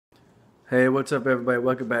Hey, what's up everybody?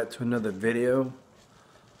 Welcome back to another video.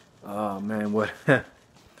 Oh man, what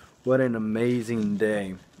what an amazing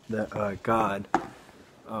day that God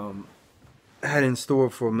had in store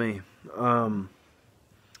for me.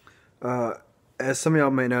 As some of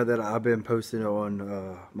y'all may know, that I've been posting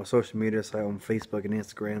on my social media site on Facebook and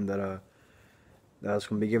Instagram that I was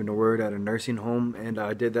going to be giving the word at a nursing home, and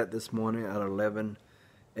I did that this morning at 11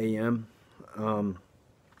 a.m.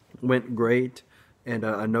 Went great. And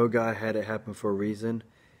I know God had it happen for a reason,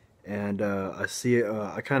 and I see it.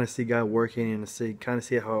 I kind of see God working, and kind of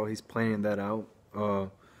see how He's planning that out.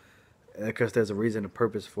 Because there's a reason, a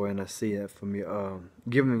purpose for it, and I see it from me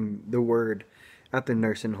giving the word at the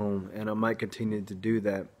nursing home, and I might continue to do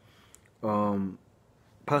that.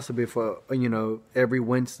 Possibly for every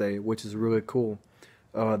Wednesday, which is really cool.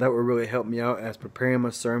 That would really help me out as preparing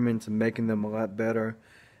my sermons and making them a lot better,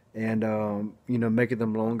 and making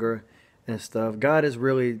them longer and stuff. God is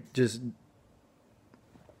really just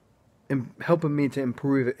helping me to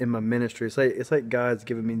improve in my ministry. It's like God's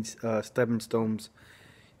giving me stepping stones,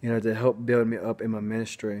 to help build me up in my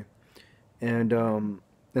ministry. And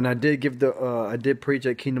I did I did preach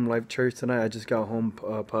at Kingdom Life Church tonight. I just got home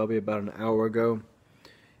probably about an hour ago,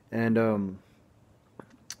 and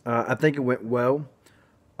I think it went well.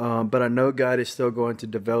 But I know God is still going to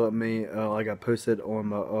develop me, like I posted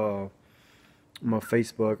on my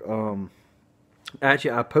Facebook.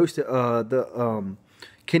 Actually, I posted the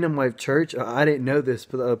Kingdom Life Church. I didn't know this,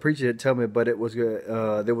 but the preacher didn't tell me. But it was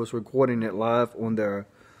they was recording it live on the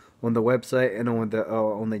website and on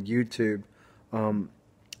the YouTube.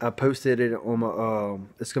 I posted it on my.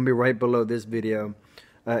 It's gonna be right below this video,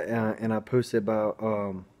 and I posted about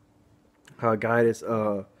how God is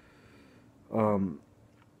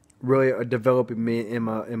really developing me in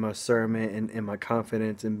my sermon and in my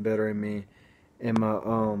confidence and bettering me in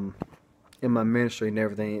my ministry and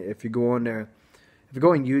everything. If you go on there, if you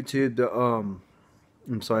go on YouTube,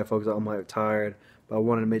 I'm sorry folks, I'm like tired, but I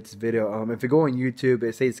wanted to make this video. If you go on YouTube,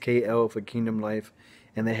 it says KL for Kingdom Life,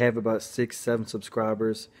 and they have about 6-7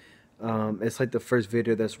 subscribers. It's like the first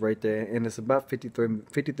video that's right there, and it's about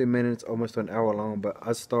 53 minutes, almost an hour long, but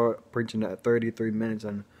I start preaching at 33 minutes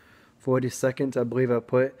and 40 seconds, I believe I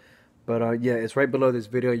put. But yeah, it's right below this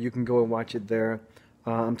video. You can go and watch it there.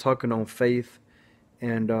 I'm talking on faith,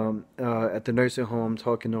 and at the nursing home, I'm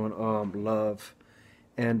talking on love.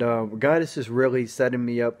 And God is just really setting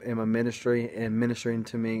me up in my ministry and ministering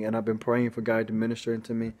to me. And I've been praying for God to minister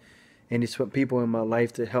into me. And He's put people in my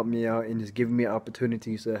life to help me out and just giving me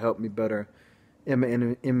opportunities to help me better in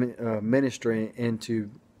my ministry and to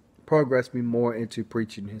progress me more into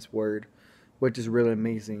preaching His word, which is really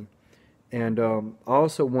amazing. And I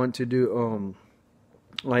also want to do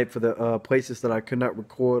like for the places that I could not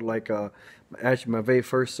record, like actually my very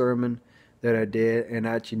first sermon that I did, and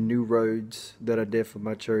actually New Roads that I did for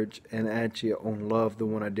my church, and actually on Love, the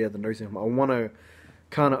one I did at the nursing home. I want to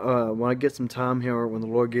kind of when I get some time here, when the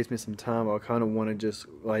Lord gives me some time, I kind of want to just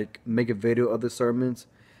like make a video of the sermons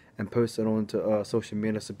and post it onto social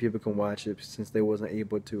media so people can watch it, since they wasn't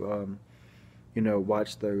able to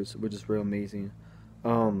watch those, which is real amazing.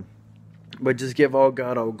 But just give all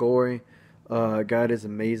God all glory. God is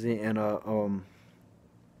amazing, and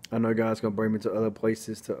I know God's gonna bring me to other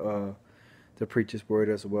places to preach His word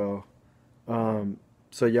as well.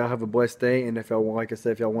 So y'all have a blessed day, and if y'all, like I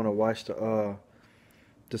said, if y'all want to watch the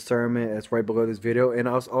sermon, it's right below this video. And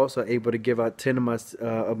I was also able to give out 10 of my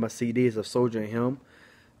CDs of Soldier and Hymn.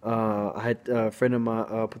 I had a friend of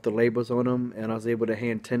mine put the labels on them, and I was able to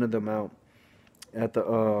hand 10 of them out at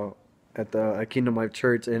the Kingdom Life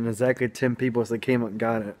Church, and exactly 10 people that came up and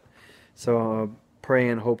got it. So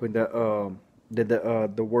praying, hoping that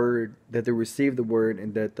the word, that they receive the word,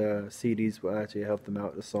 and that the CDs will actually help them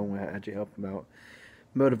out. The song will actually help them out,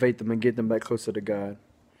 motivate them, and get them back closer to God.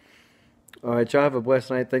 All right, y'all have a blessed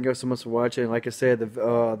night. Thank you so much for watching. Like I said,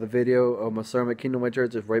 the video of my sermon at Kingdom Life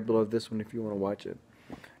Church is right below this one if you want to watch it.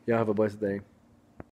 Y'all have a blessed day.